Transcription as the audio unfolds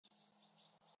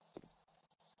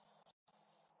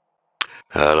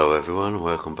everyone,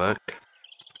 welcome back.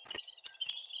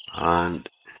 And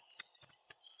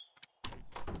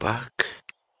back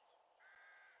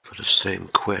for the same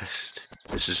quest.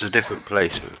 This is a different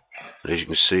place. As you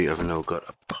can see, I've now got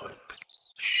a pipe.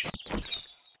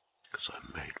 Because I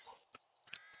made one.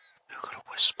 I've got a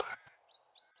whisper.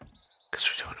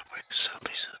 Because we don't want to wake the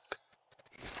zombies up.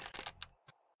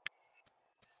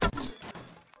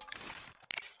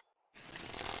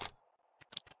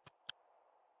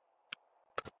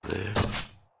 There.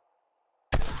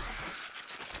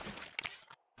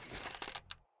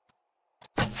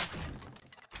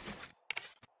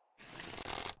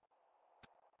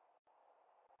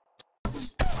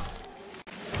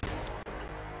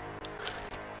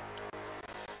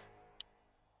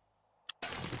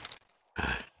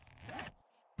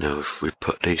 Now if we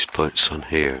put these points on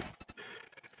here,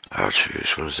 archery,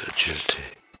 which one is it? Agility.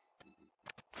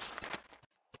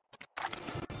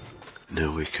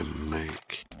 Now we can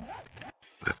make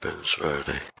weapons, where are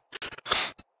they?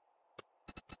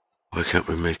 Why can't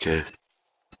we make a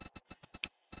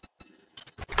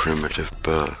primitive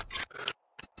bow?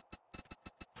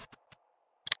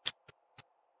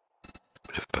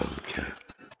 Primitive bow, okay.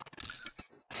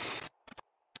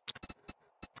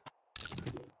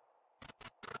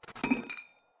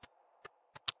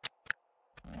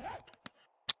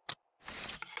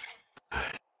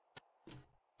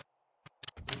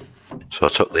 So I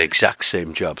took the exact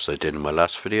same jobs I did in my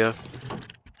last video.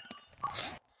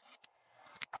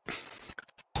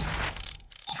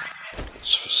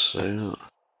 It's for sale.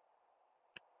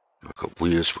 We've got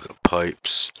wheels, we've got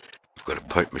pipes, we've got a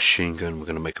pipe machine gun, we're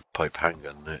going to make a pipe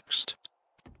handgun next.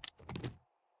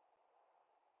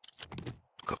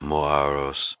 Got more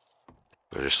arrows.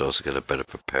 We're just also getting better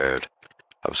prepared.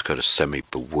 I was kind of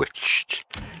semi-bewitched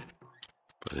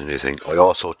by the new thing. I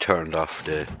also turned off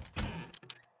the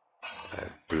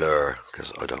blur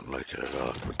because I don't like it at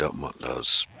all. We don't want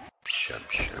those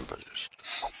shambles.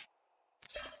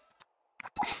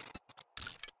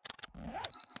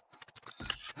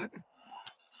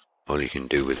 All you can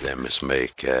do with them is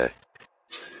make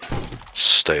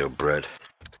stale bread.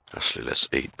 Actually, let's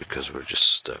eat because we're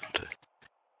just starting to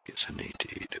get some need to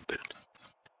eat a bit.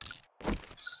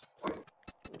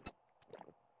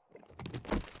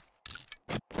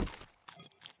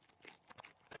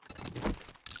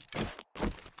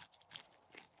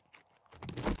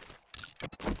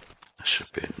 That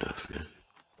should be enough, yeah.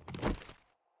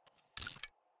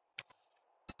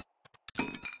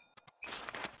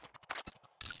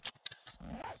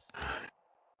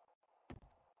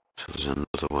 So there's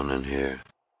another one in here.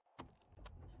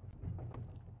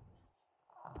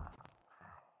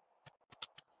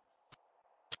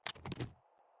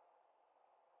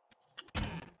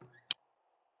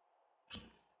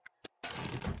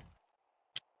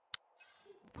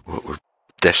 What we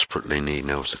desperately need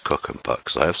now is a cooking pot,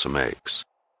 because I have some eggs.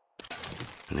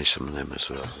 I need some of them as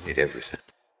well. I need everything.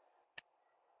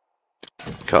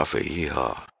 Coffee,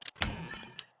 yeehaw.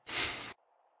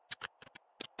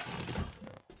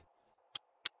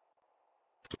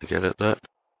 You get it, that?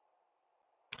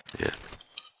 Yeah.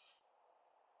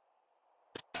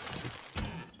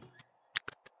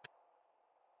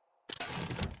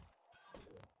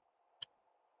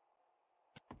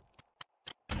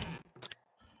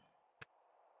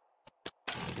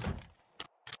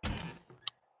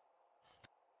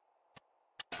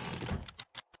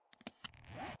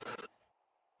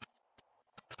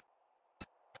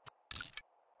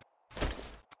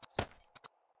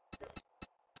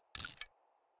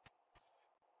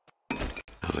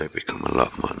 They become a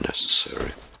lot more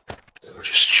necessary.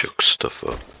 Just chuck stuff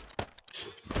up,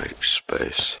 make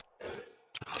space.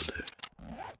 I'll do.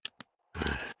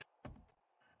 Right.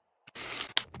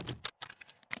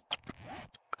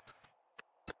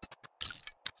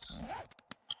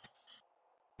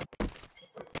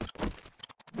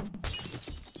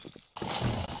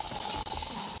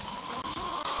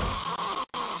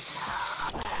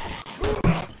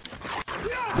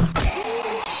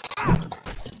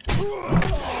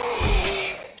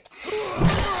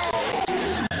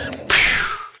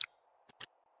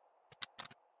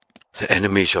 The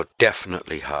enemies are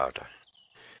definitely harder.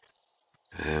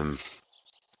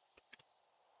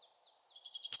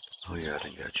 Oh yeah, I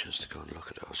didn't get a chance to go and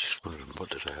look at it. I was just wondering, what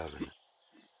did I have in it?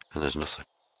 And there's nothing.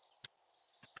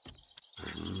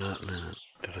 There's nothing in it.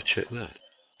 Did I check that?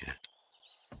 Yeah.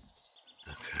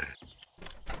 Okay.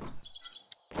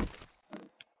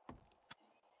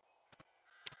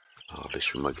 Oh, at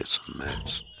least we might get some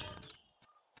meds.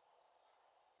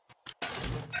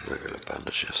 Regular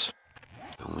bandages.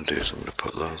 What I'm going to do is I'm going to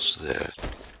put those there,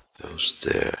 those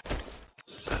there,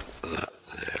 that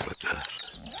there, like that.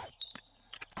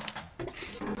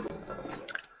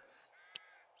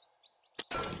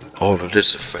 Oh, it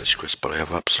is a fetch quest, but I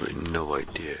have absolutely no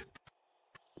idea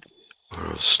where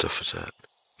all the stuff is at.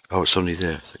 Oh, it's only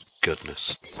there. Thank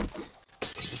goodness.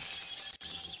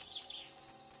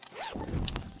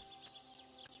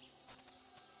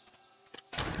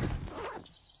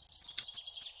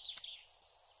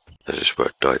 This is where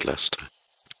I died last time.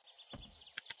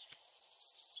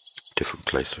 Different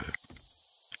playthrough.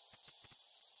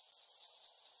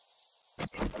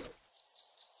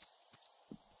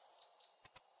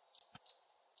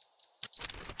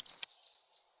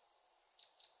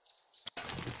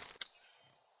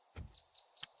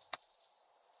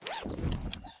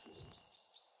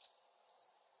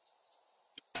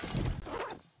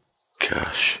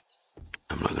 Gosh,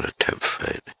 I'm not going to tempt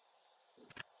fate.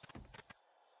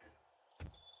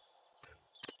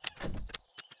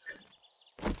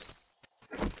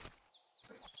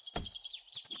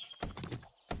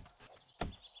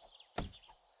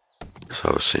 So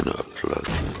obviously not upload.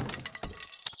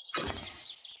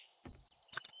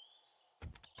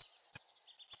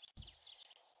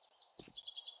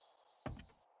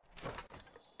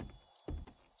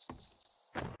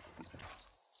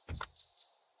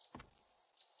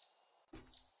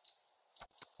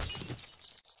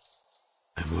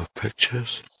 Any more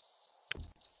pictures?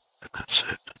 That's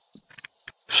it.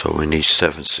 So we need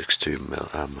 762 mil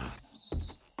ammo.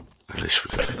 At least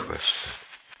we got the quest.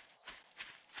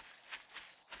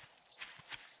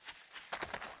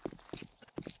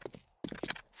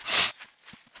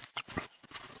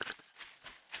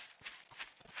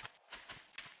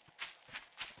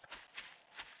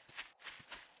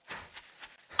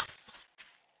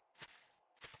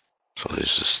 So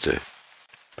this is the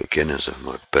beginnings of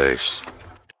my base.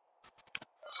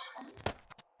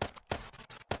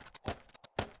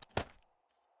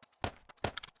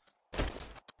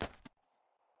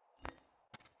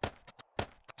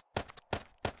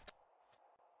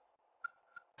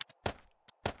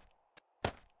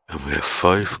 And we have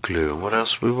 5 glue. And what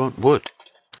else we want? Wood.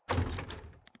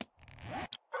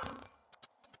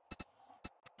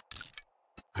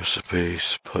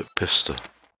 Recipes, pipe pistol.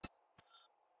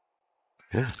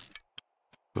 Yeah.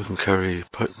 We can carry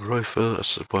pipe rifle,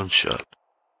 that's a one shot.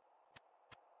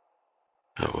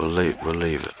 No, we'll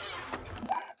leave it.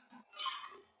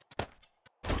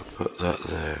 Put that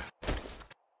there.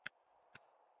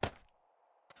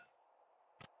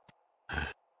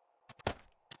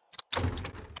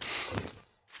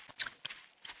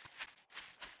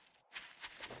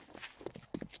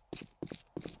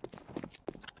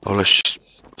 Oh, let's just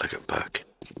leg it back.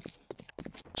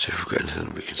 See if we've got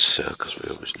anything we can sell, because we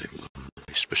always need money,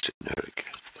 especially now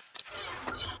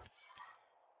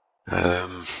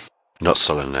again. Not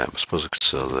selling them. I suppose I could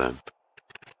sell them.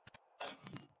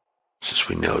 Since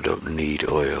we now don't need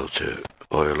oil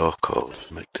or coal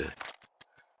to make the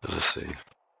other thing.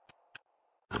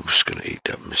 I'm just gonna eat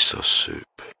that miso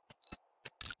soup.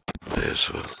 May as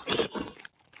well.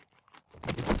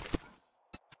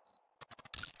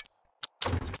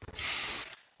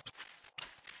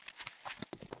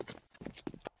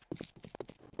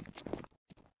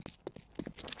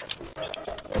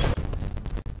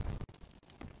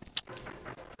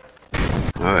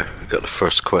 Alright, we got the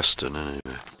first quest done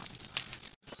anyway.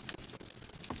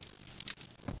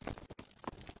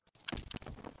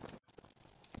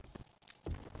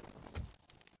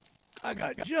 I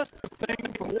got just the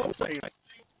thing for one sale.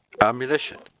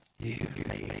 Ammunition. You've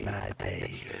made my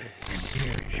day, and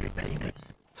here's your payment.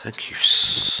 Thank you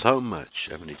so much.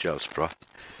 How many jobs, bro?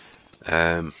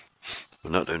 We're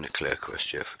not doing the clear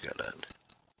quest yet, forget that.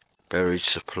 Buried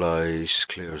supplies,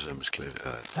 clear zones, clear. I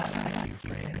like you,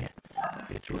 friend.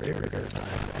 It's rare to find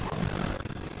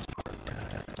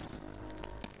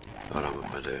I don't know what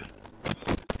am I doing.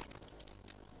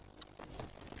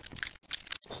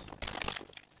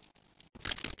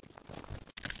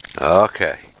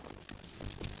 Okay.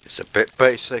 It's a bit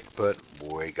basic, but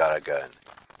we got a gun.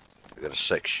 We got a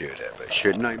 6 shooter, but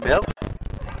shooting 9 mil?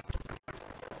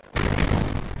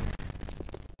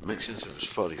 Makes sense if it was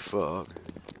 44.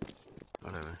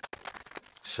 Whatever.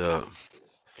 So,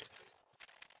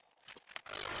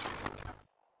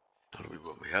 what do we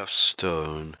want? We have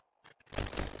stone.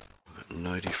 We've got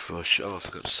 94 shot. Oh, I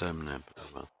forgot to say my name. Oh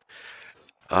well.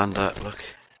 And that, look.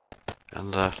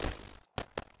 And that.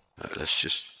 Right, let's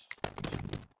just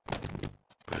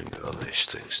bring all these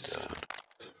things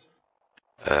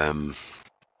down.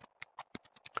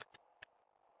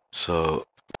 So,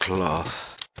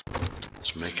 cloth.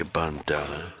 Let's make a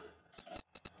bandana.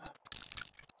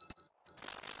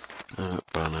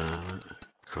 Banana.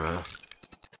 Craft.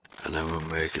 And then we'll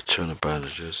make a ton of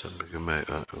bandages and we can make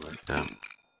that like that.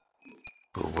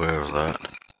 We'll wear that.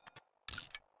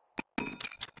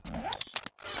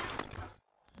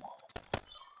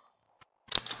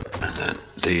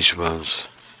 these ones.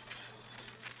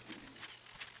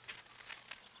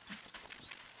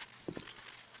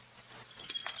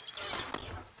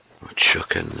 I'll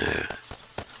chuck in there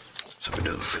so we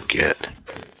don't forget.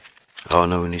 Oh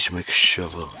no, we need to make a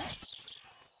shovel.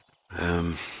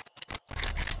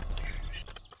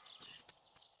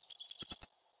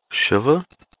 Shovel?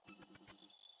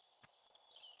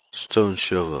 Stone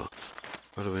shovel.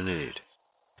 What do we need?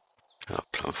 Oh,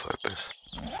 plant fibers.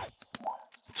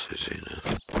 It's easy now.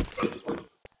 I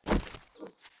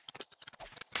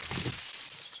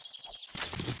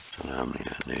don't know how many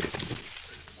I need.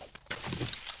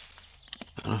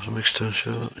 Enough to make stone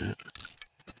shovel? Yeah.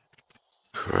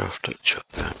 Craft it, chuck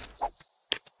that.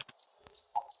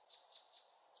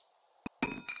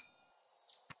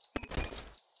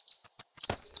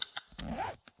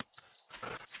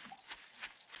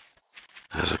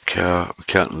 There's a car. We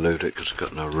can't loot it because it's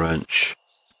got no wrench.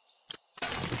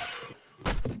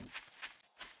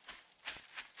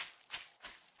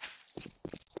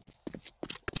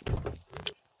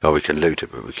 Oh, we can loot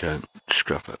it, but we can't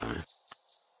scrap it.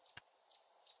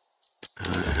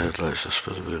 Headlights, I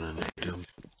suppose we're going to need them.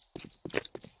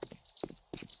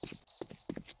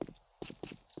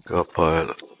 Got a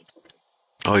pile.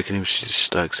 Oh, you can even see the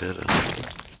stag's head.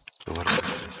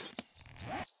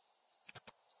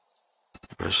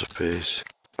 Recipes.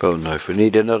 Bone knife. We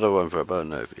need another one for a bone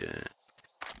knife, yeah.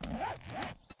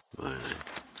 Mining.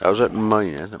 How's that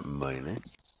mining? That's not mining.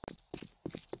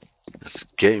 That's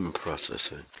game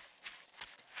processing.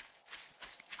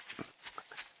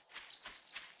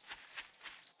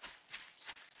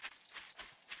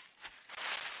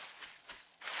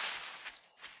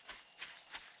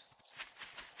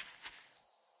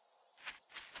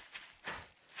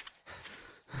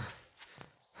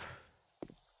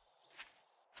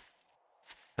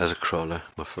 There's a crawler,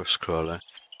 my first crawler.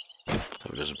 So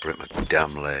it doesn't break my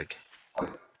damn leg.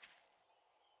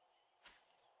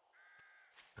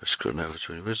 Let's go over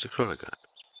to me. Where's the crawler guy?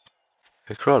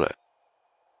 Hey, crawler.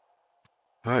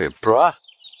 How are you, brah?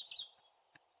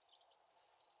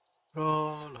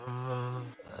 Crawler.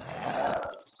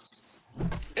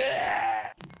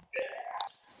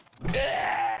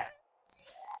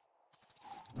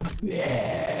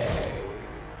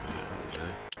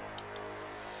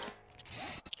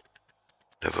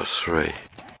 Level 3.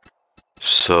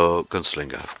 So,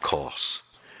 gunslinger, of course.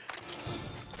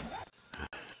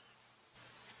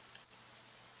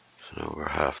 So now we're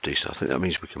half decent. I think that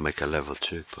means we can make a level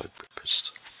 2 pipe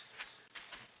pistol.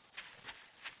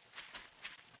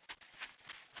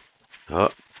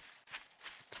 Oh.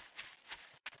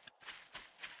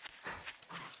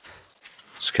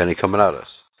 Is Kenny coming at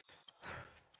us?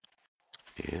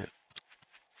 Yeah.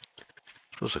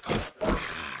 Suppose I could.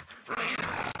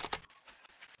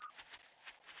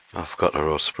 I forgot the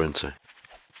raw sprinter.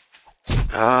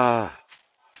 Ah!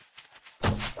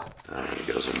 And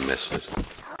he goes and misses.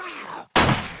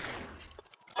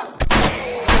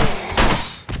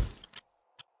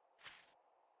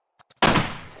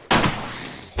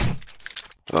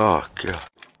 Oh god.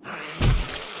 No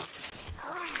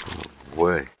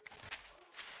way.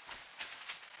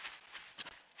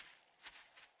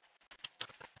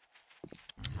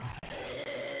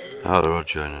 Oh, they're all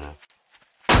joining up.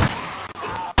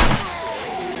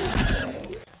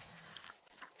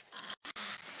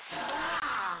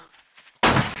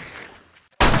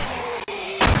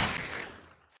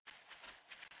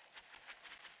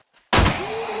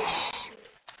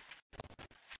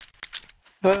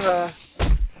 Ah.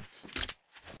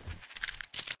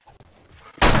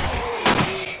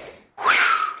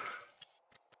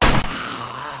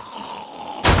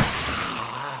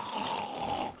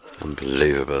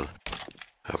 Unbelievable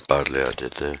how badly I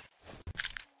did there.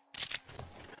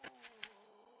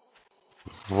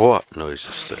 What noise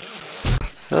is that?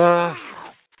 Ah!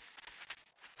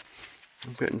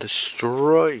 I'm getting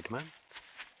destroyed, man.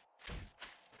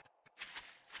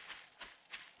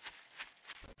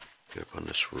 Get up on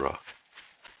this rock.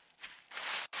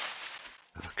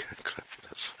 Okay, clip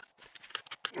this.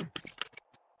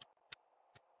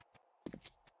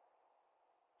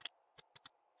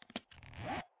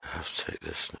 I have to take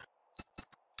this now.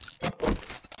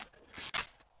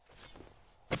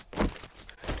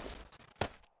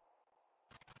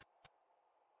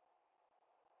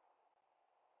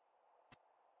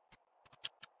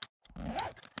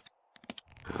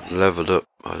 Leveled up.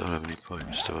 I don't have any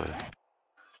points, do I?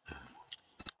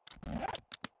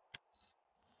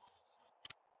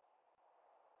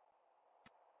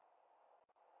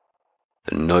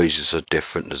 The noises are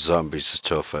different, the zombies are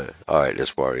tougher. Alright,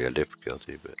 let's warrior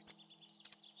difficulty, but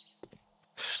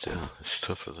still, it's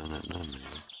tougher than it normally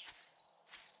is.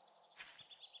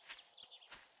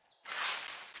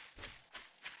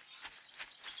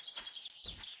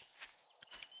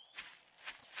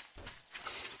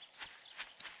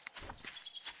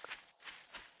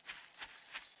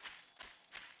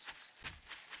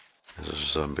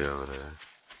 zombie over there.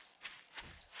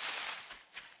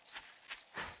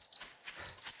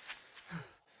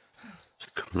 Is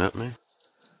it coming at me?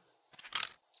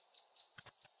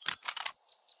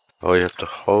 Oh, you have to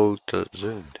hold the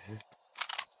zoom, do you?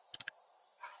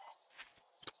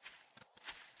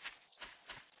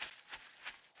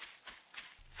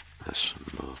 That's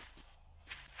not.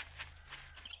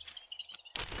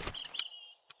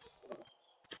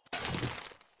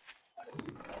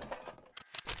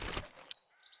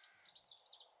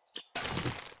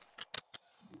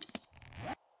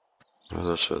 Oh,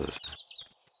 that's what it is.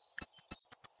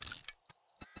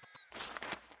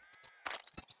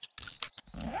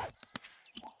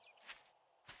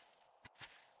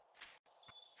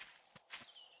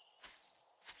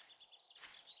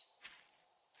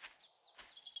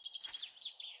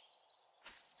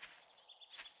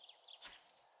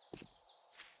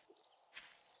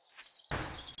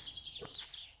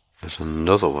 There's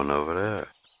another one over there.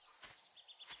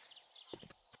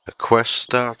 A quest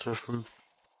starter from...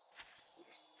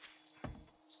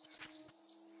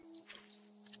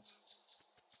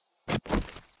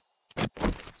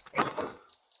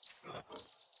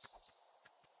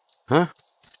 Huh?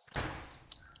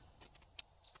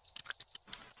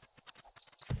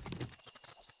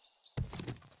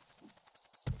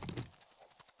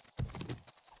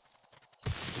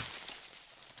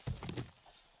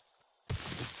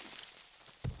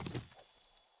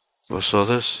 What's all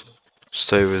this?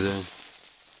 Stay within.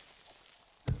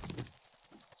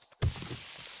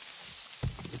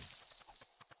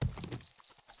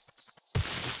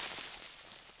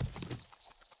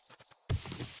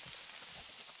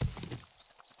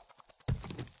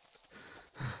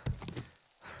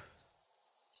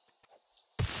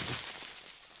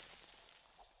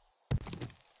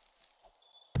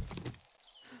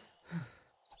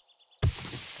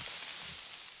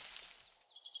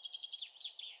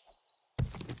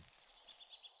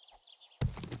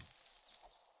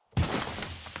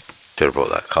 Should have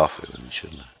brought that coffee with me,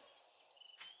 shouldn't I?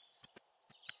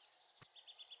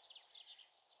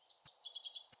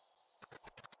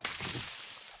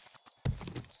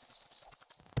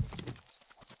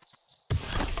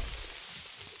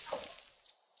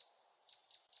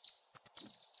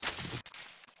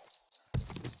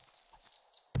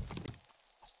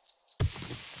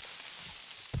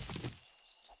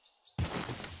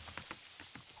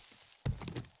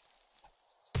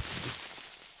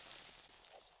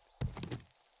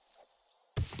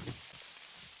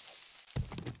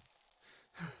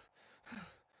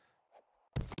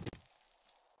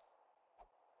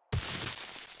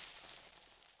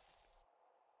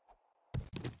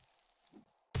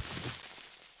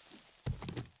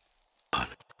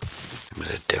 With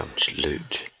a damaged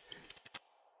loot.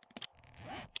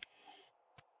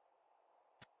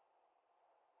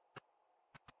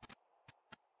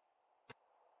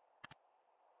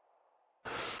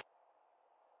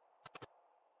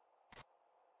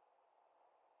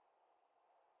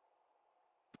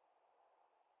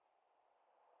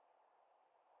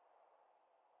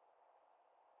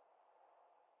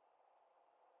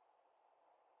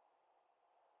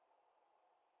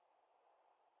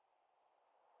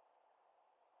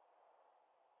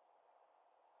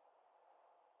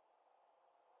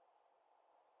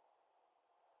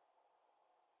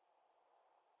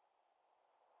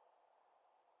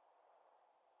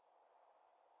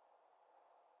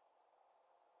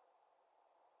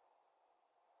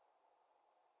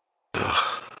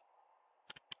 Ugh.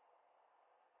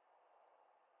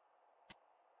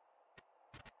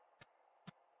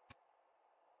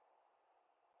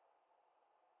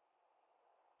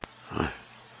 I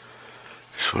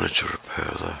just wanted to repair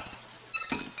that.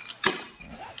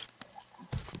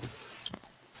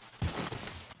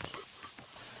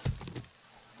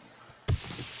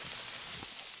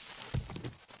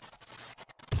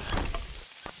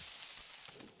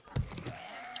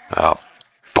 Ah,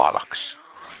 bollocks.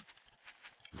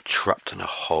 I'm trapped in a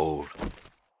hole.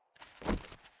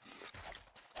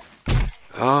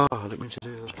 Oh, I didn't mean to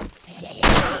do that.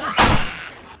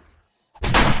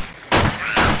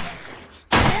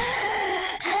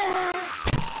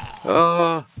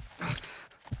 Oh.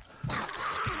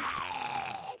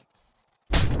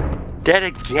 Dead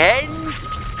again?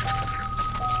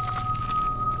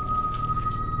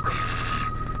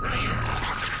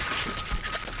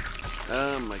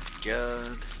 Oh my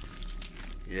god.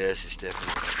 Yes, it's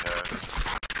definitely her.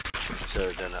 So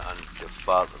I've done it on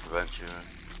default adventure.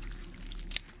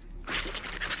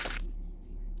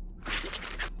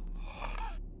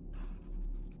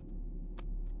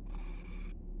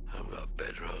 I've got a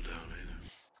bedroll down here.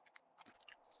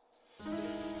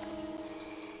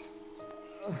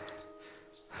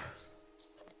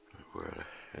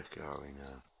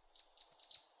 now.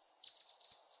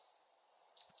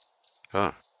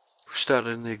 Oh, we're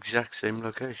starting in the exact same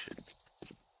location.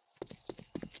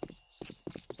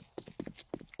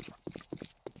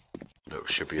 No, we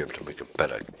should be able to make a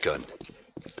better gun.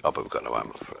 Oh, but we've got no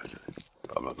ammo for it.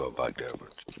 I'm not going back there,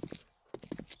 but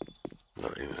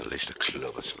not even at least a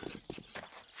club or something.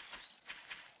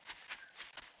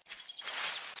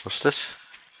 What's this?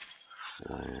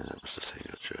 Oh yeah, that was the thing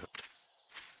I dropped.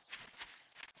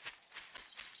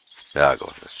 Yeah, go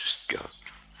on, let's just go.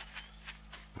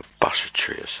 Bash a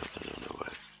tree or something on the way.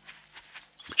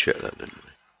 We checked that, didn't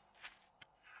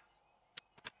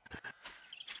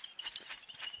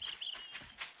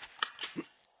we?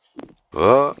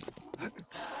 Oh!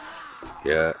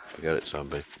 Yeah, forget it,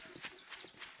 zombie.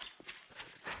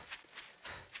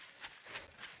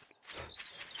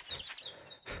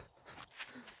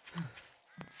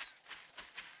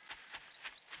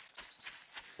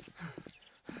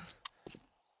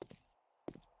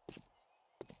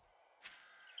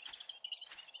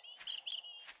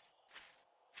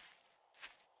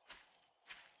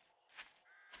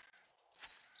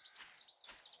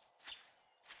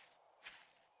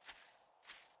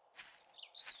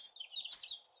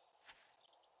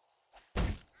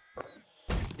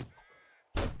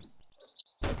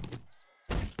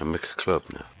 I'll make a club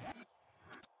now.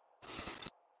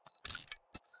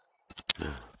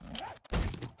 Yeah.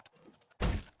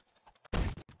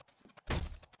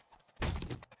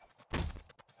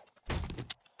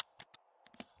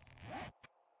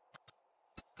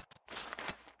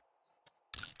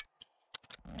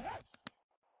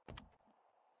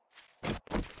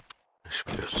 There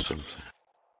should be something.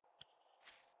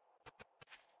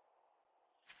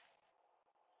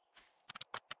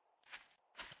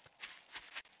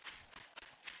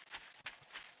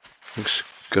 It's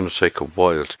gonna take a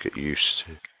while to get used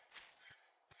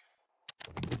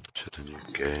to the new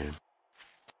game.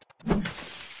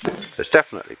 It's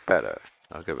definitely better.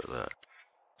 I'll give it that.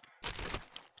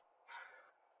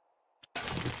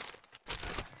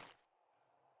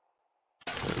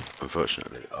 But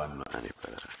unfortunately, I'm not any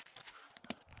better.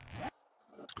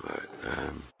 Right,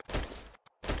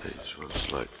 these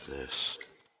ones like this.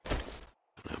 And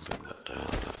then bring that down,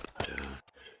 that down.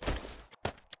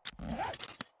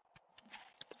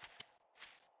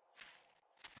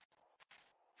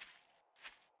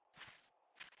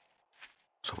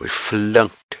 So we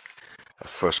flunked our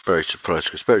first buried supplies,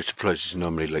 because buried supplies is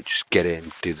normally like just get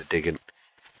in, do the digging.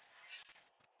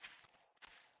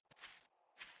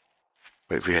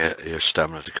 Wait for your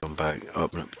stamina to come back,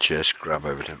 open up the chest, grab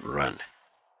everything, run.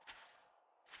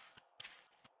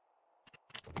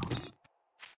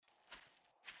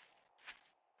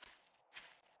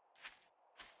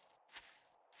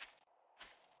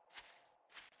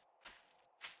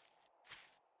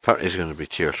 Apparently it's going to be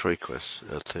tier 3 quests,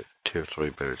 tier 3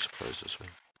 buried supplies as well.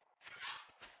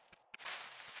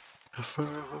 How far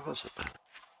over was it then?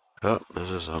 Oh,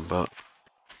 there's a zombot.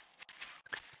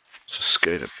 It's a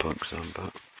skater punk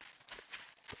zombot.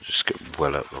 I'll just get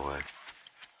well out of the way.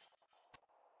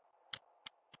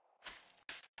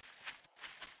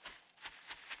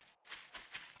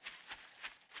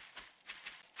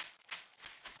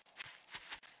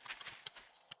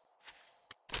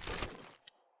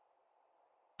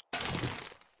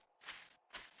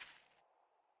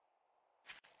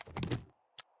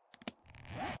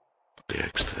 The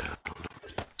eggs there.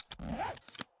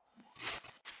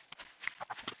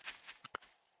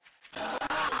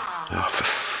 Oh, for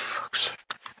fuck's sake.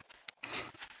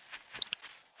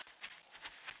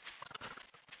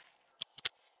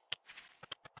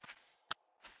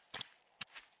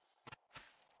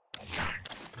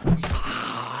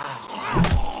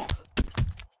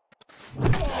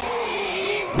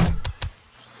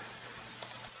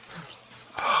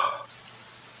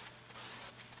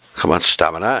 Come on,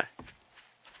 stamina.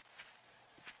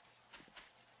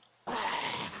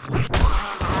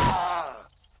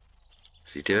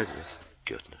 Is he dead? Yes.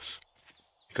 Goodness.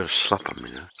 You got a slap on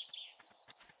me now.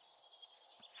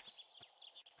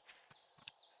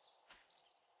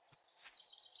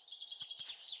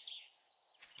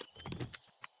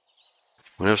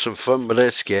 We'll have some fun with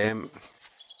this game.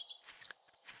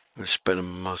 I'm spending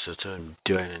most of the time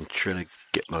doing and trying to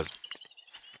get my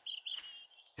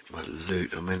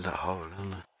loot. I'm in that hole,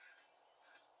 aren't I?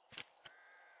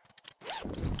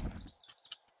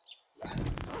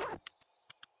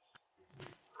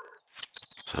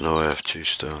 So I know I have two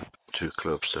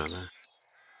clubs down there.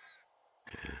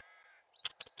 Yeah.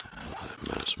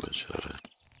 That's much better.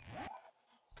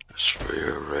 Let's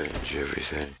rearrange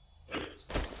everything.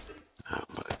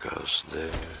 That goes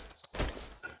there.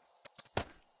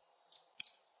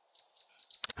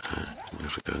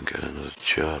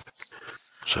 job.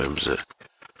 Same as it.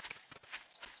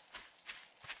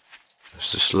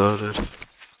 Is this loaded?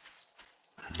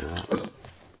 No.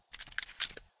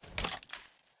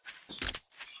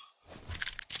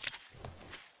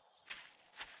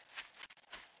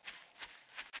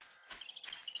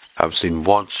 I haven't seen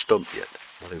one stump yet.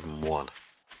 Not even one.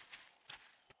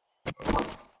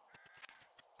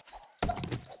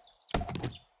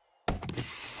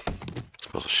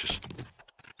 Well, let's just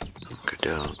go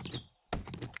down.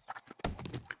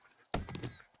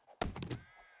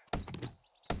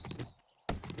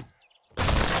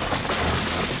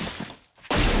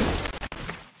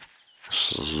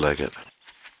 Let's leg it.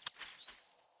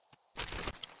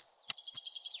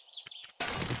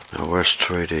 Now, where's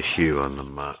Trader Hugh on the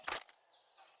map?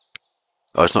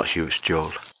 Oh, it's not Hugh, it's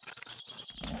Joel.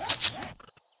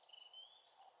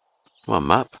 Come on,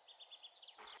 map.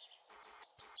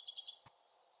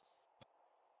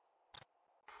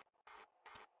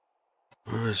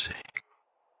 Where is he?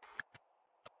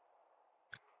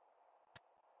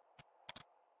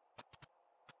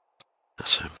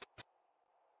 That's him.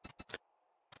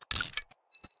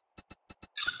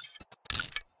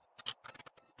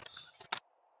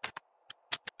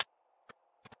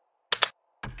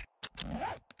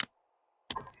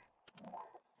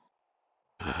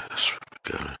 That's where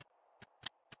we're going.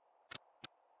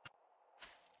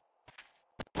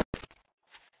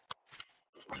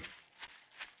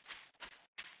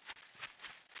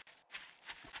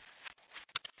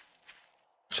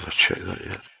 So I'll check that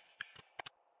yet.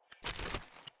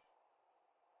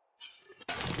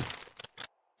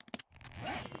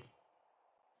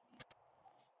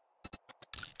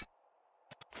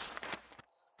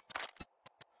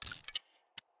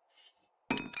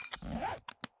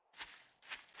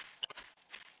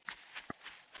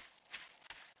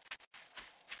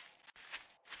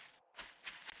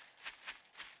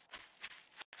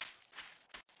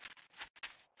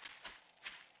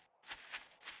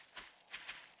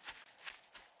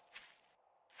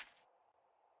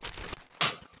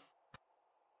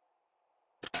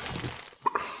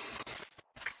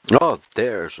 Oh,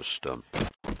 there's a stump.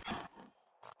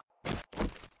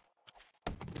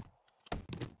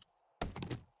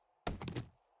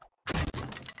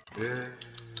 Yeah.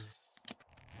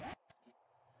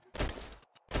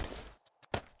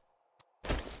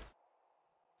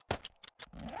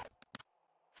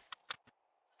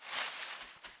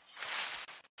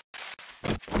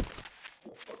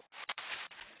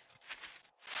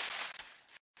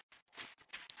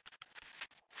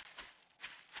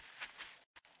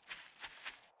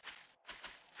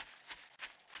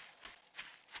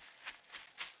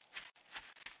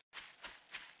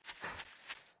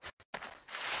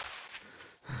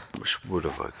 How much wood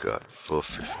have I got?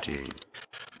 415.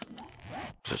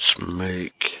 Let's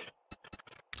make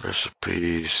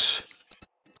recipes,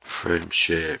 frame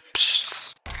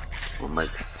shapes. We'll make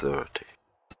 30.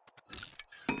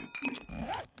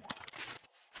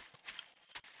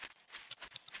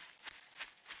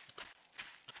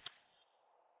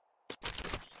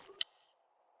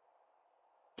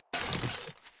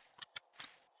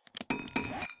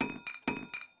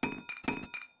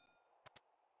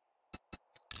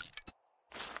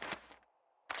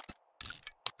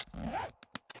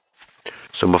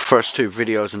 So my first two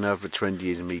videos on over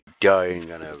 20 is me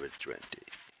dying on over 20.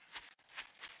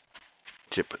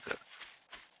 Typical.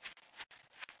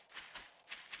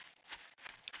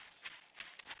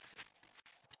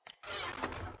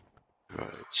 Right,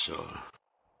 so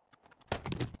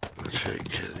I'll take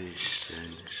care of these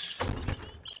things.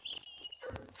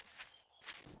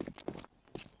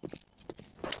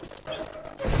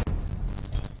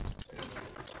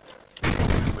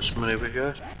 How much money we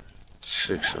got?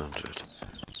 600.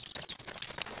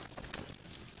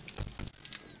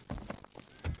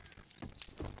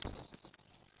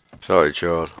 Sorry,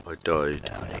 Joel, I died.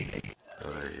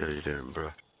 Alright, how you doing,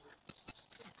 bro?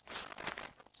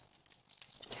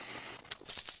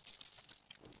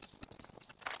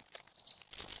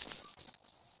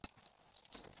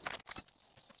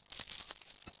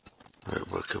 Right,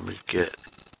 what can we get?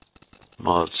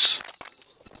 Mods.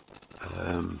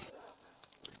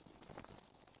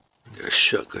 Get a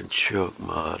shotgun choke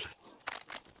mod.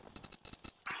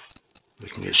 We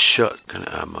can get shotgun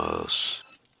ammos.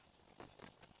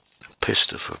 A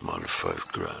pistol for more than 5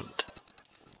 grand.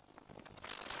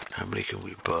 How many can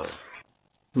we buy?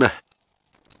 Meh.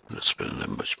 I'm not spending that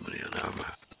much money on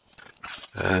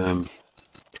armor.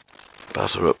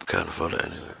 Battle up, can't afford it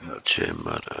anyway. Not chain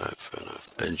mod, alright, fair enough.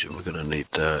 Engine, we're gonna need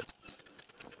that.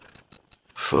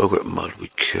 Foregrip mod we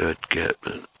could get,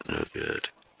 but no good.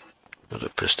 Another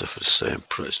pistol for the same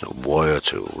price. No wire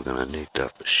tool. We're gonna need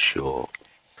that for sure.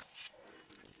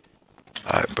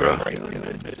 Alright, bro.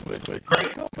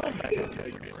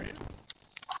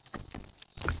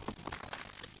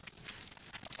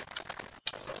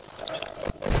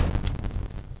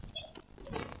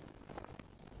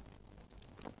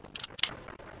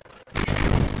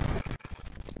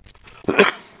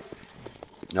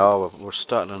 No, we're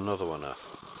starting another one now.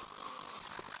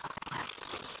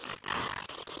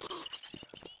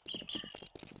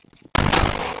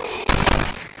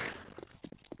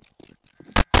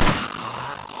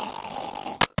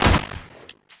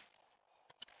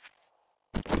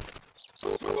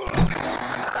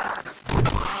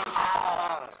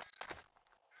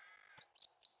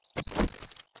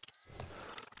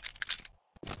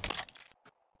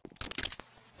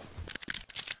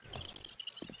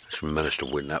 Just managed to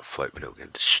win that fight without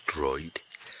getting destroyed.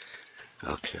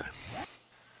 Okay.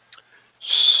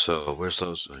 So, where's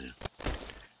those? Oh, yeah.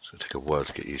 It's gonna take a while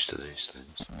to get used to these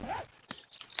things.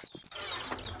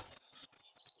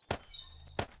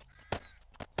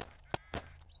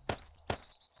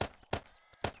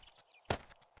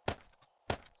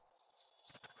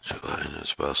 So that in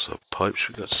as well. So pipes,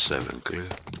 we got 7. Glue.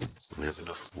 We have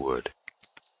enough wood.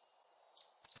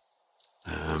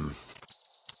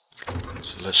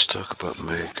 So let's talk about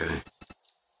making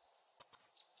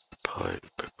pipe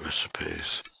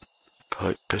recipes.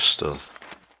 Pipe pistol.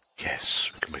 Yes,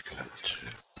 we can make a level 2.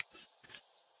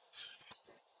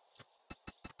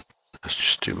 Let's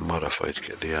just do modified to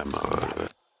get the ammo out of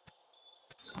it.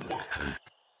 Okay.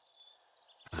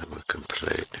 Then we're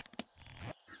complete.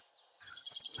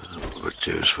 And what we'll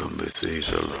do is we'll move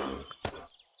these along.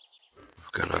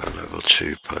 We've got our level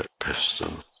 2 pipe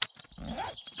pistol.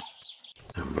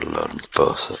 And we'll learn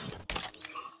both of them.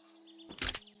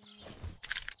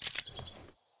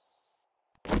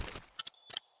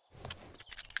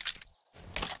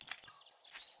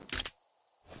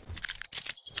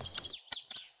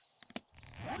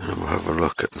 And we'll have a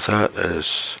look at that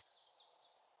as...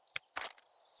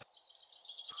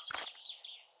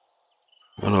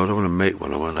 Well, no, I don't want to make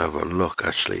one. I want to have a look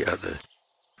actually at the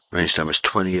range time. It's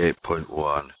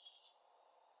 28.1.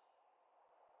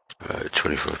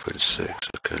 25.6.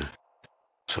 Okay.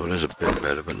 So it is a bit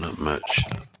better, but not much.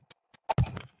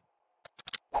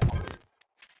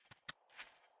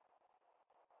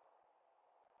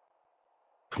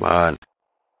 Come on.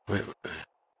 Wait.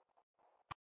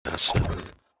 That's it.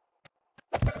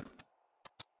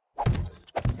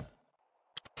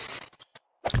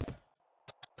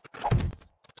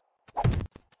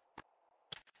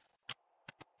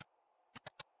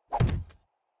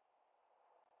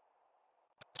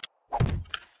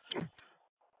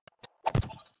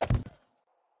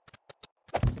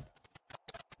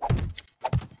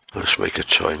 Let's make a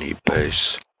tiny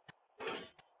base.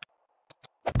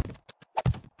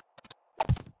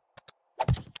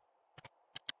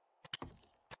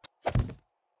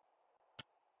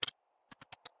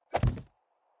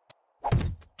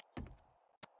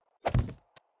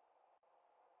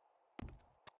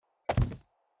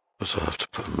 Also have to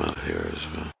put them out here as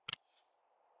well.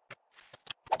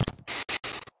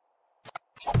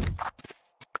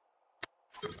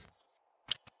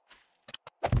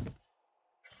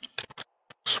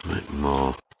 Let's make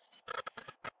more.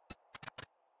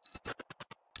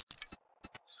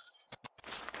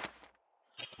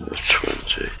 There's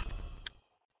 20.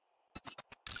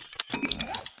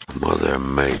 And while they're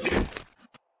making.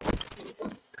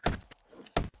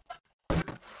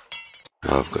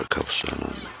 Oh, I've got a couple cent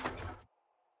on me.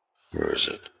 Where is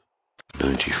it?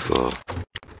 94.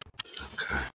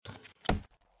 Okay.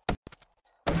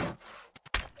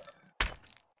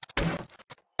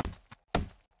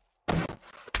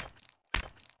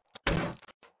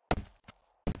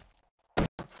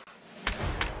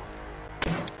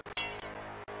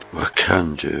 What I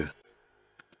can do.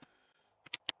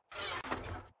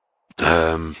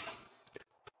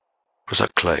 Was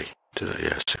that clay? Did I?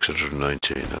 Yeah,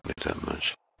 619. Don't need that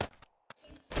much.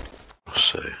 I'll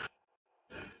say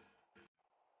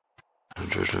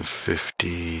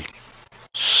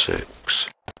 156.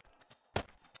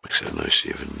 Makes it a nice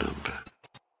even number.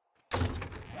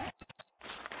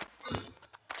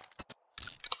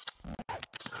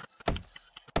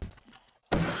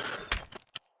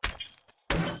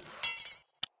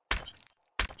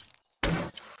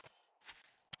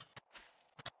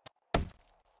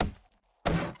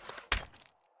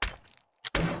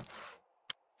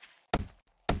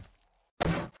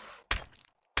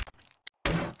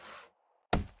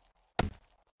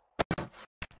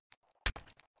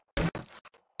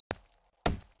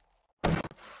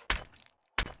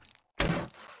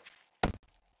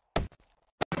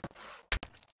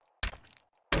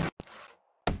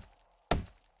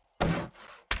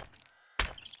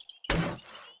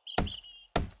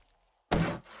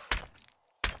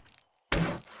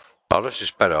 Oh, this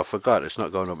is better. I forgot it's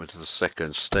not going up into the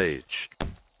second stage.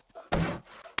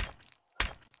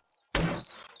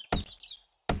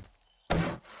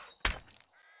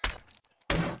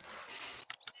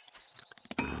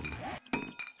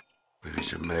 We need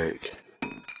to make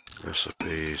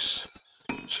recipes,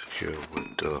 secure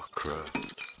wood door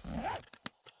craft.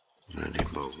 And I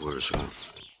need more wood as well.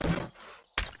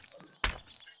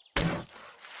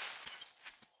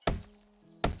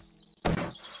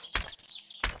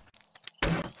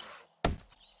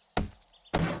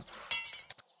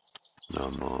 No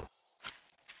more.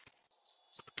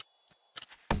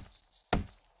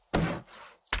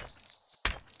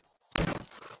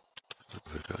 Have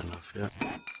we got enough yet?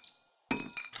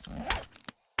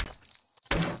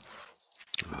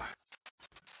 Right.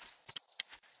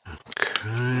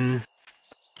 Okay.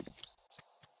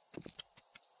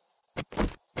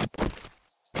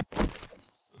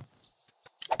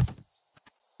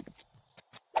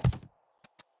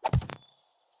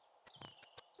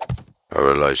 I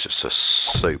realise it's a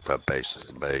super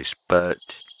basic base, but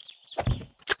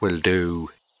it will do.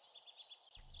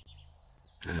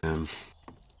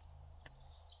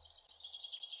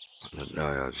 No,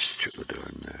 I'll just check what we're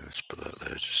doing there. Let's put that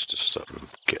there just to stop them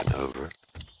getting over it.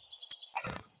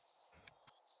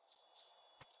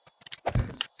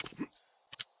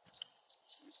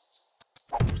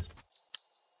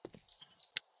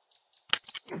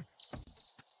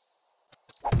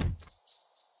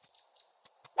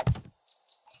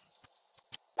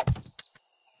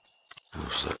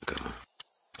 How's that going?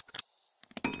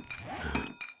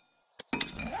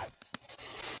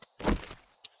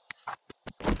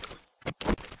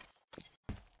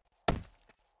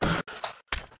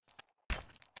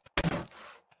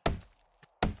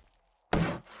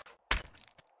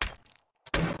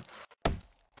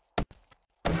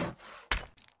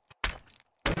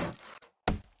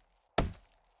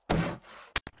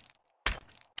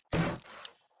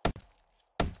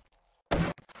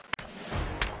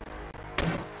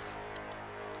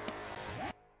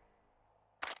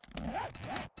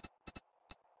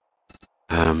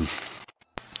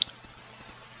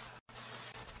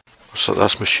 So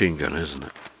that's machine gun, isn't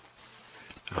it?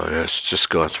 Oh yeah, it's just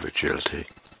got to agility.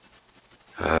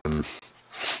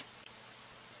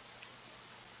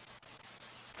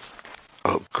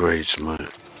 Upgrades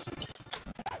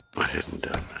my hidden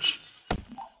damage.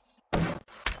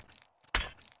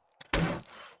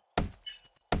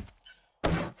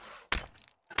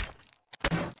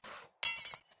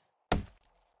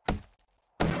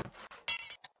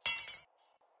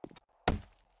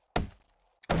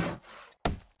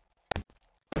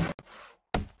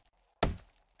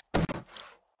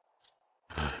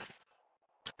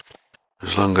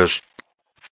 As long as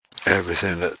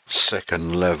everything at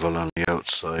second level on the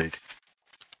outside.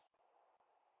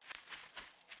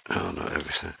 Oh, not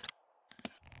everything.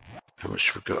 How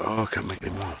much we got? Oh, I can't make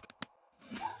any more.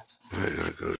 Right,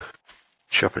 gotta go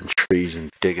chopping trees and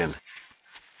digging.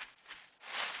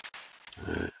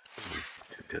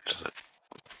 Get to that.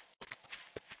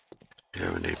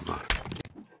 Yeah, we need more.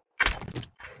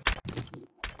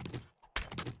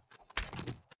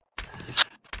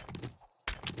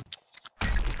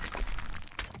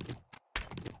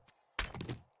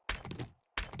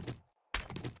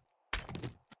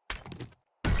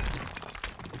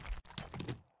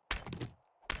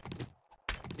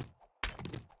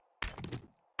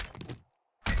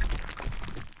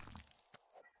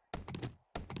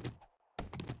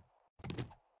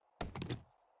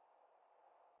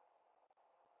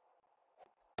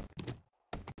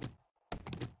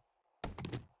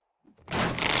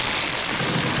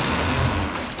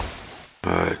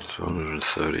 Alright,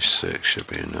 136 should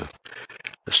be enough.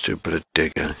 Let's do a bit of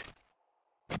digging.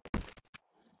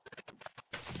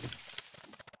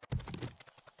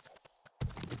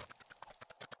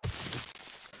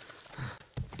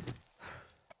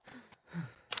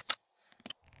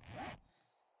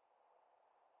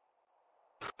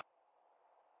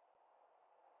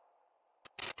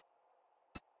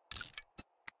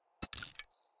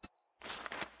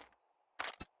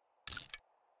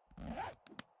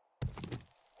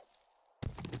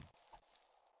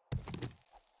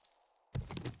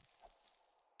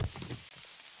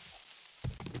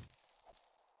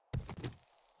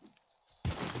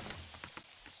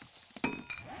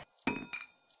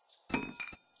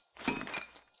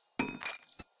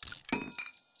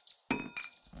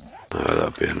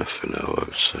 That'll be enough for now, I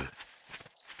would say.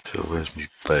 So where's my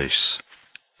base?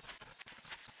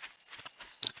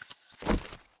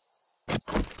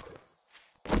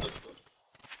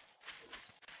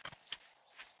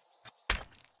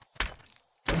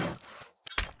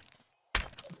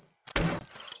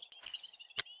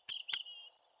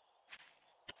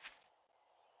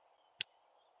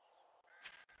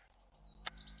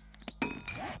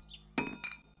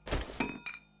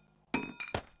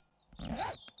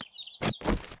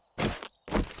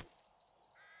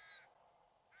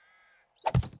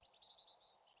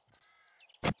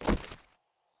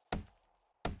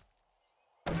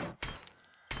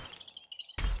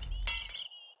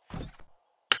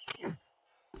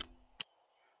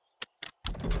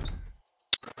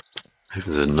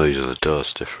 Even the noise of the door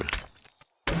is different.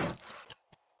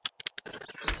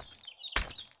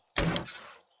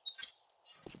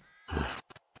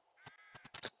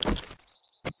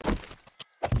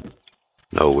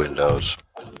 No windows.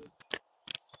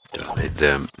 Don't need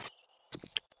them.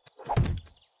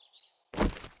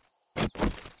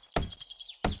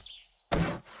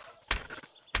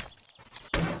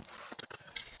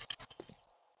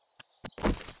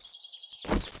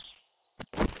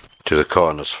 To the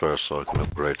corners first so I can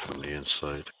upgrade from the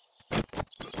inside.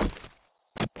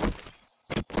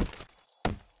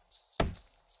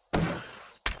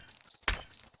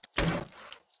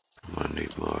 I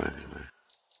need more anyway.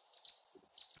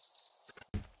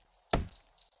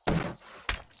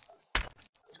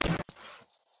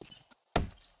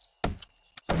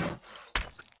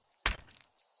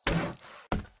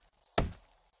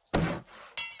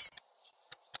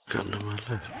 Got none on my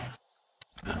left.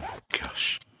 Oh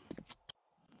gosh.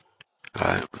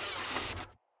 Right.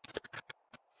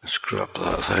 Let's grab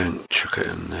that thing, chuck it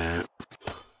in there.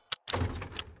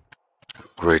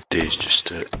 Upgrade these just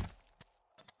to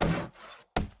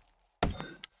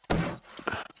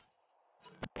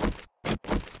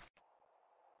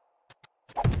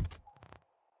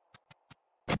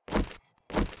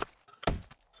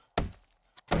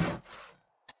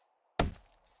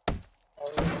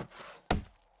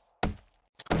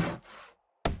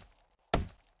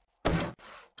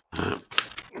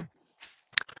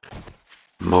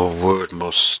more wood,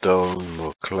 more stone,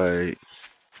 more clay.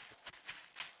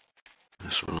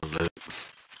 This one will do.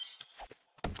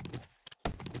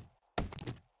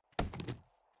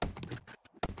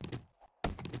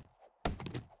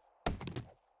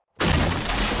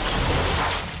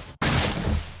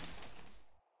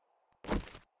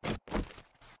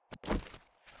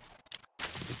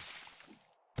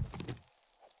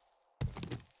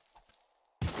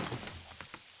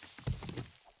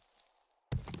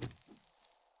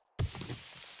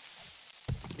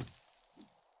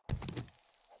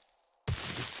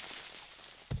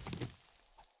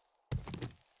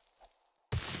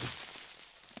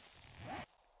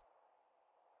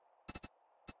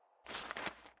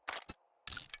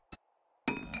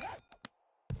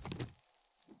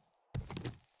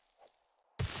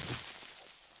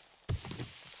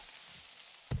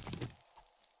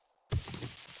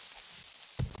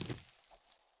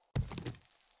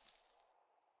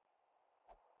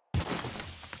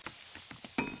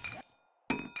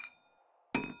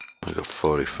 I got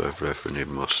 45 left, we need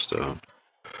more stone.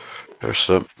 There's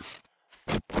some.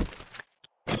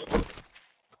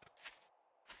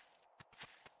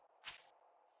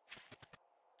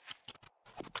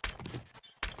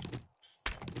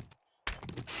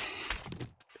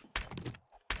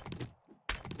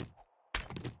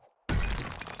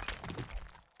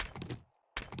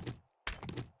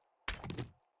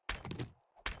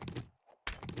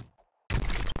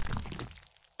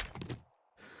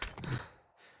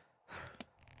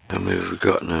 How many have we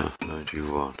got now?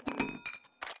 91.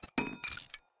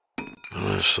 And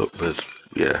that's up with,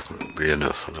 yeah, it'll be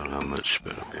enough. I don't know how much,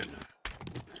 but it'll be enough.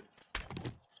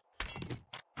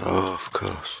 Oh, of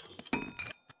course.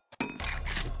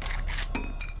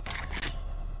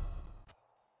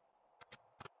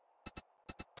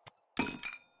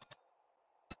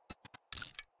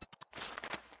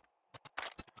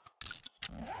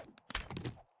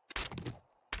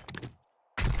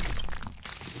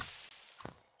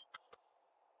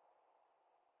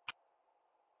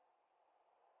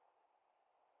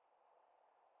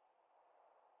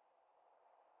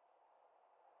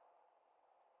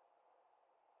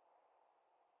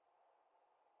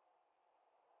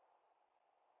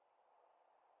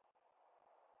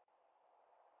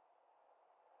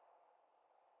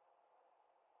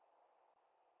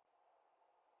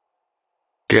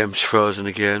 Game's frozen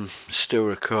again, still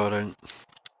recording.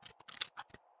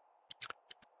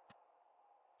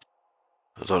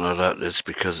 I don't know if that is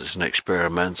because it's an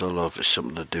experimental or if it's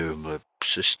something to do with my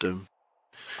system.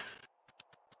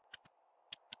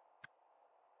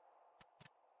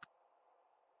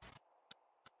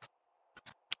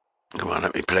 Come on,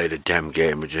 let me play the damn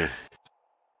game, would you?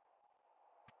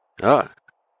 Ah!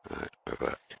 Right, we're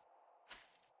back.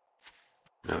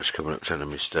 Now it's coming up telling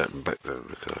me starting background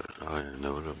recording. Oh yeah,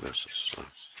 no one else is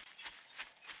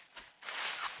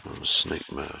I'm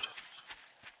snake mode.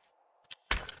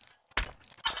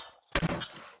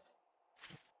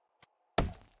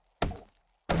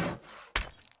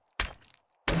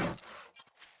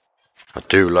 I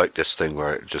do like this thing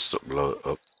where it just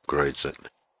upgrades it.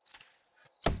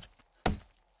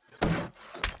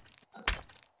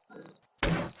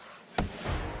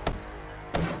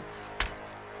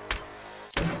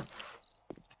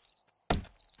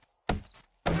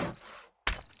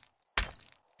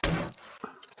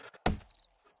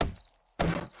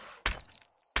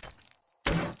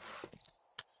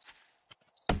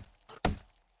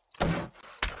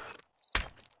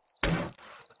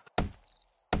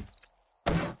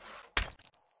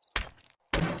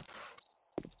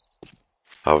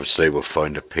 Obviously, we'll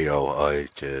find a POI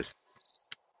to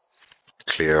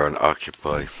clear and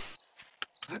occupy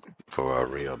for our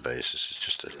real base. This is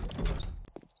just a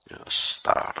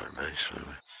starter base.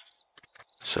 Maybe.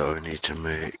 So we need to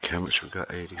make, how much we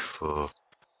got? 84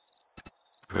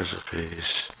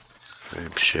 recipes,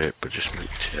 frame shape, but just make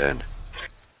 10.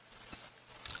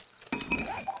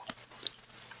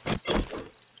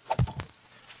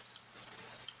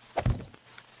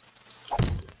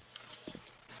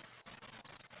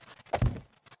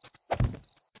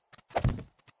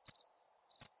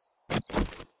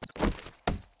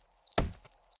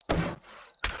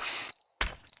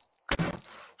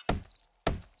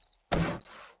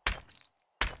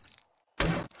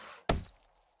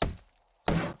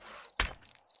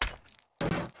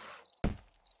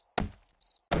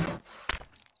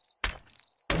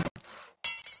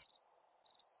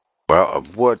 We're out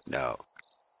of wood now.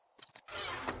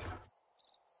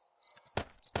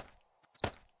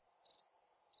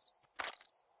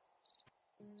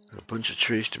 A bunch of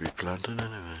trees to be planted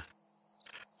anyway.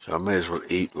 So I may as well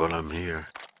eat while I'm here.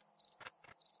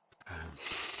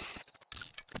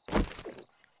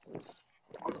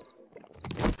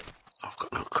 I've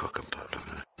got no cooking pot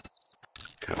anyway.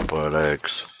 Can't boil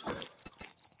eggs.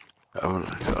 Oh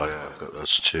yeah, I've got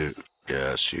those two.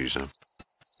 Yeah, let's use them.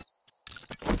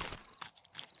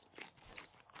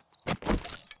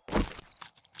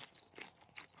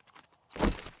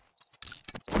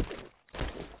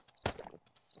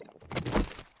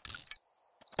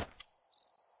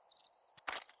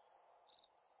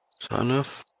 Is that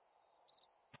enough?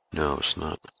 No, it's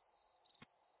not.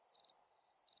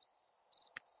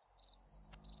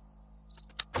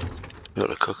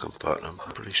 Got a cooking pot and I'm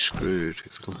pretty screwed.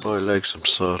 If I can boil eggs, I'm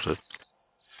sorted.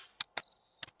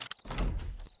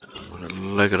 I'm gonna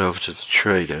leg it over to the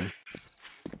trade, eh?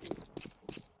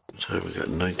 So we got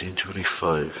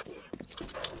 1925.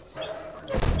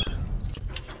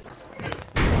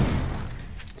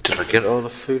 Did I get all the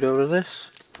food out of this?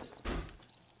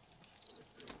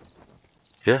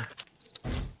 Yeah.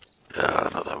 Yeah,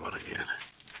 not that one again.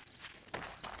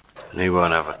 And he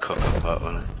won't have a cooking pot,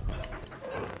 will he?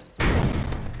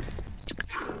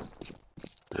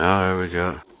 Oh, there we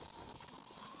go.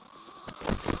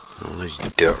 All these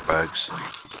dirt bags.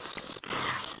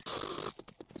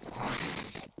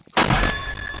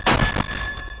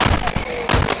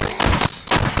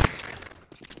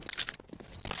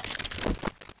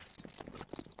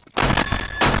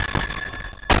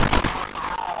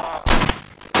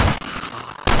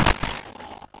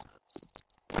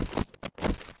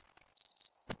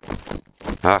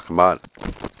 Ah, come on.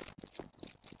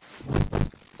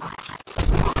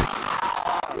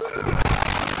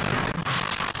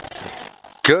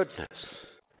 Goodness.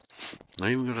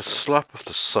 Not even gonna slap off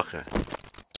the sucker.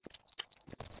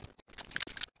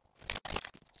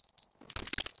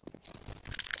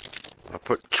 I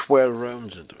put 12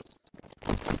 rounds into it.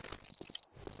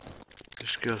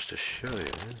 This goes to show you,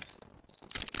 eh?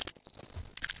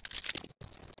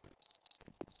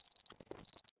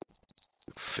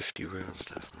 $50 rounds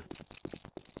left, man.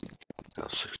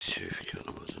 Got 62 if you count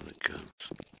the ones in the guns.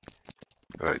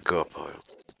 Alright, go up, pile.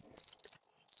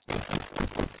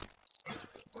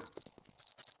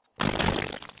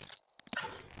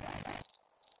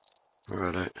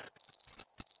 Alright,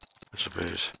 I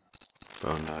suppose.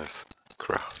 Bow knife,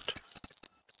 craft.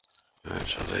 Alright,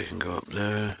 so they can go up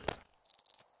there.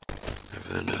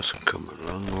 Everything else can come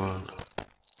along one.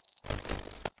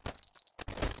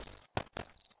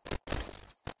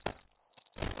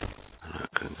 And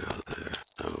that can go there.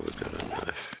 Now we've got a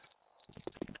knife.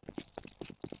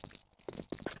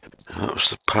 And that was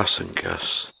the passing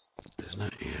gas, isn't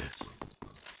it? Yeah.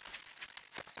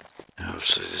 Now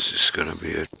obviously this is going to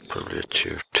be probably a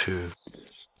tier 2.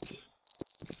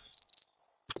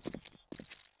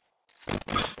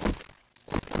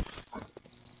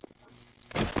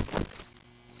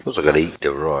 Suppose I gotta eat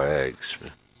the raw eggs.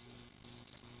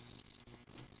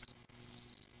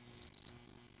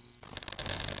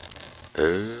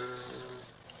 They're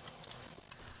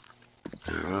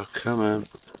all coming.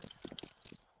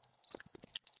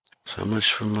 So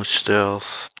much for my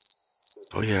stealth.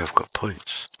 Oh yeah, I've got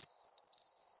points.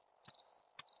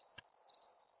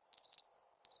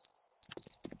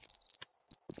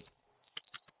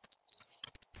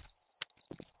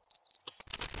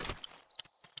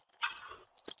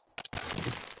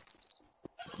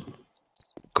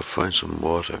 Go find some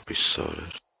water beside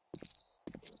it.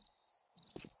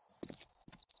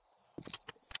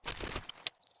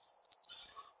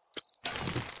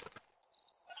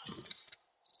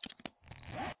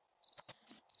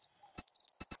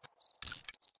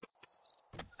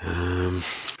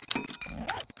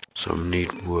 Some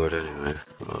need wood anyway.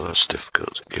 Well, that's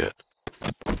difficult to get.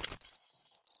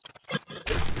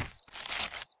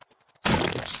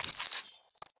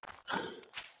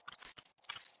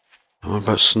 What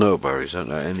about snowberries? Aren't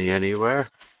there any anywhere?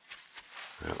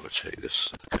 Right, we'll take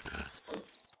this.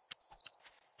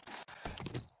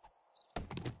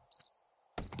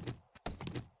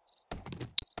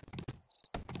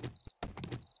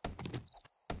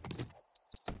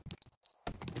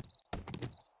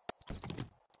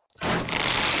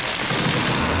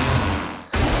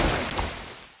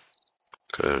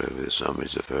 Clearly the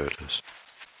zombies have heard us.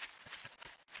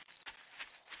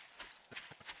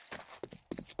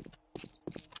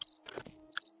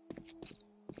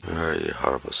 Alright, you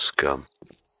horrible scum.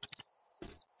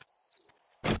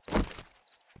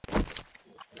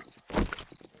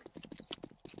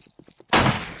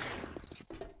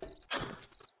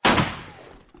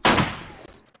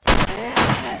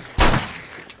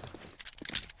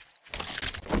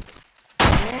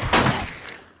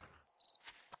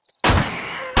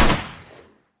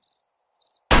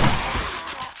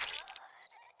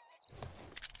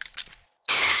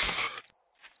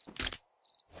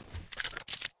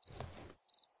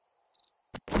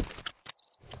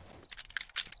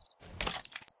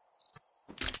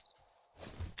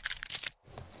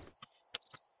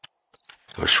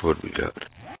 How much wood we got?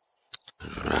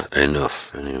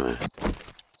 Enough, anyway.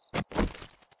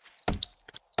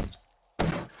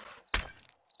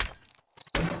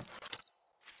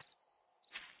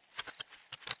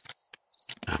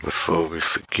 Now before we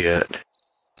forget,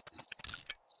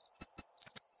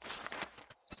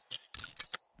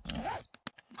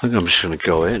 I think I'm just going to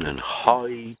go in and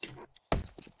hide.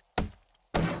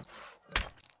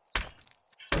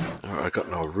 I got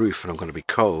no roof and I'm going to be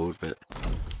cold, but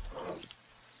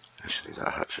actually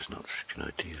that hatch is not a freaking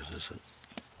idea, is it?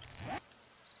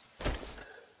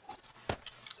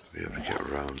 Be able to get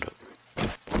around it.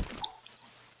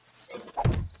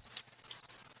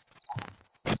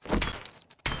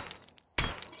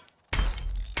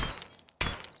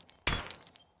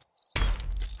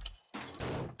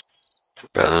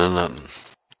 Better than nothing.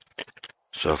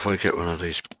 So if I get one of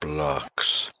these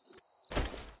blocks.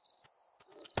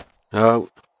 No,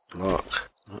 block.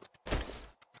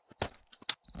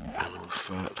 Animal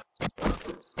fat.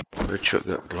 I chuck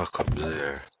that block up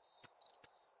there.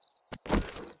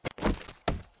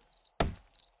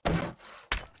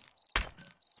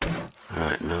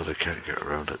 Right, now they can't get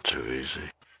around it too easy.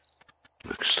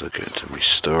 Next I get into my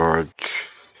storage.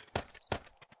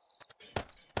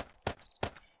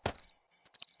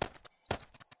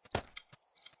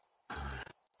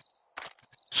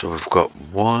 So we've got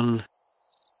one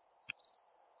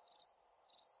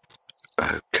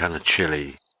can of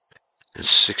chili and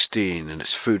 16 and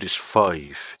its food is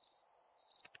 5.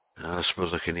 Now, I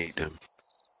suppose I can eat them.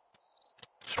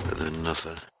 It's better than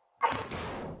nothing.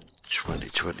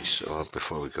 20, so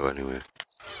before we go anywhere.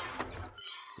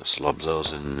 Let's lob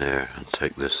those in there and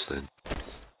take this thing.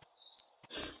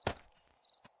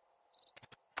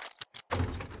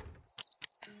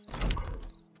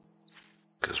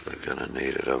 Because we're gonna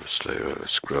need it obviously, or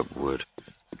let's grab wood.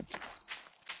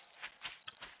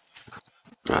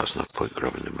 No, it's not point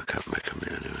grabbing them, I can't make them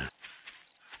anyway.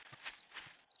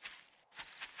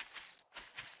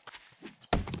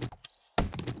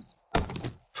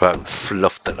 If I hadn't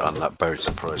fluffed it on that berry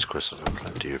surprise crystal, I'd have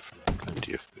plenty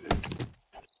of food.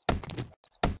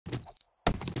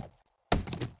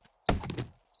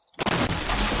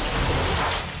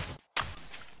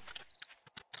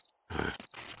 Right.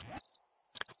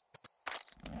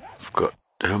 I've got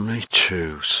how many?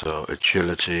 2, so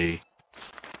agility,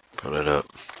 put it up.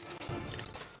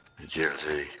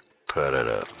 Agility, put it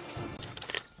up.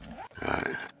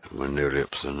 Right, we're nearly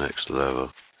up to the next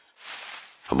level.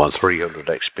 I'm on 300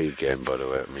 XP game, by the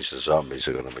way. It means the zombies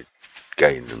are going to be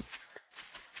gaining.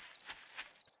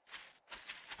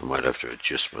 I might have to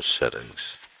adjust my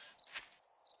settings.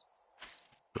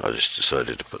 I just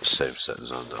decided to put the same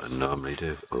settings on that I normally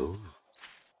do. Oh.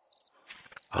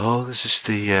 Oh, this is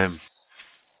the,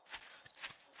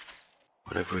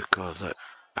 whatever we call that,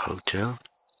 hotel.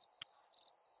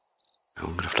 I'm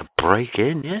going to have to break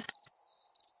in, yeah?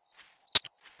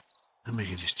 Then we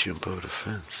can just jump over the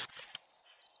fence.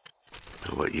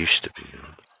 Or what used to be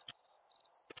on.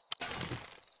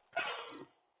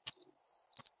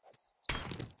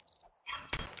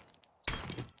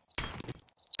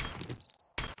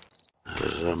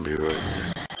 There's a zombie right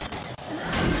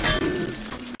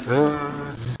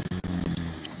there.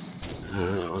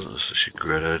 That wasn't such a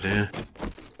great idea.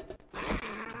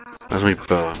 Where's my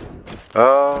bar?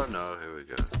 Oh no, here we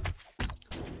go.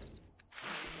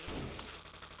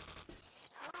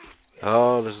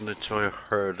 Oh, there's an entire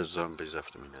herd of zombies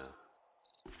after me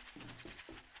now.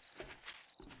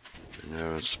 And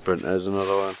there a sprint, there's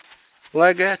another one.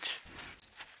 Leg it!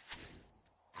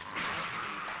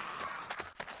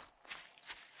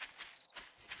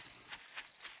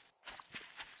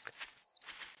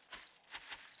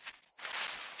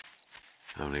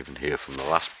 I'm even here from the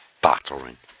last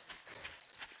battering.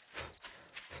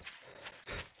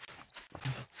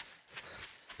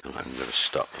 And I'm going to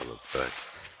stop a little bit.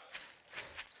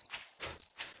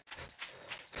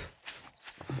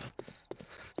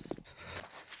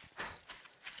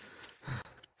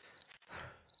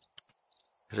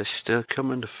 Are they still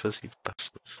coming, the fuzzy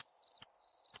bastards?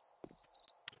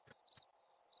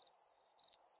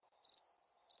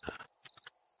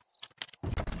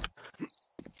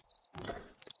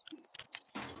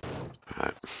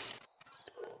 Right.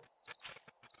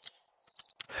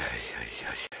 Hey.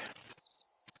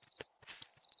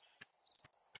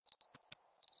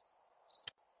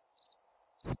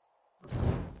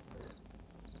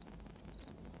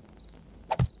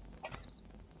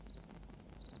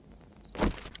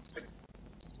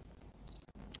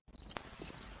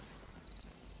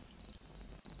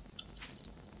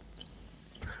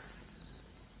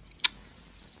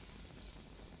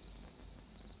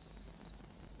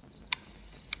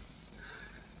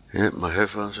 Yeah, my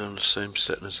headphones are on the same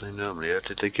setting as they normally are.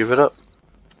 Did they give it up?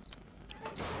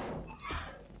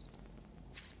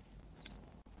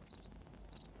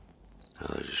 Oh,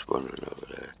 they're just wandering over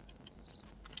there.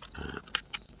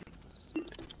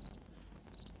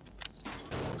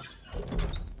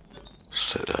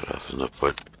 Set that off and no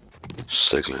point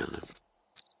signaling them.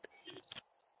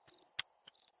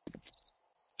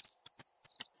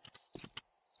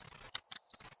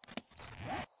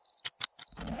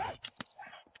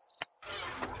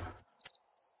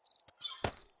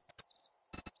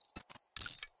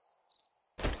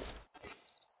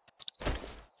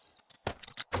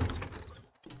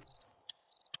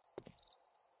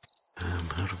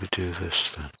 How do we do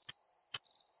this then?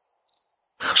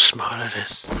 How small it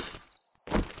is.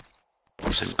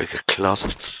 It's in bigger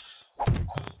closets.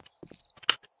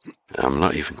 I'm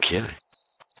not even kidding.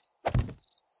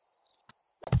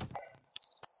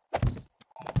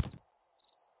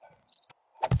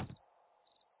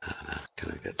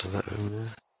 Can I get to that room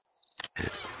there? Yeah.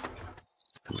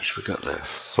 How much we got left?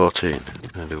 14. I'm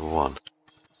gonna do 1.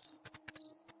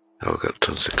 Oh, we've got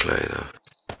tons of clay though.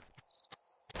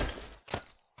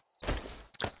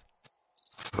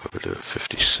 Oh, we'll do it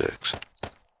 56.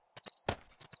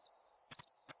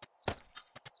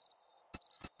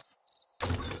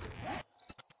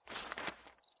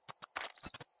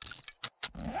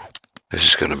 This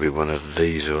is going to be one of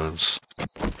these ones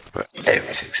where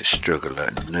everything's a struggle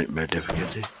at nightmare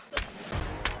difficulty.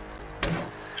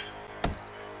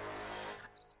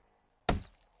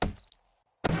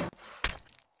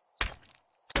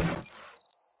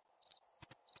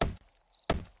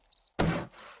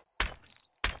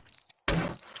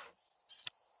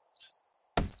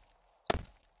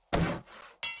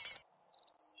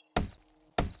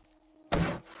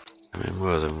 I mean,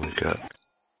 more than we got.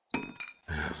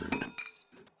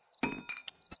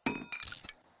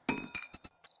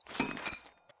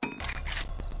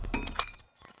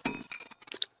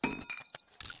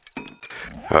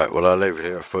 Alright, well I'll leave it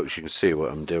here folks, you can see what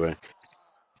I'm doing.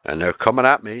 And they're coming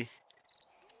at me.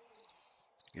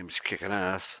 Game's kicking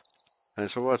ass.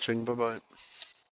 Thanks for watching, bye bye.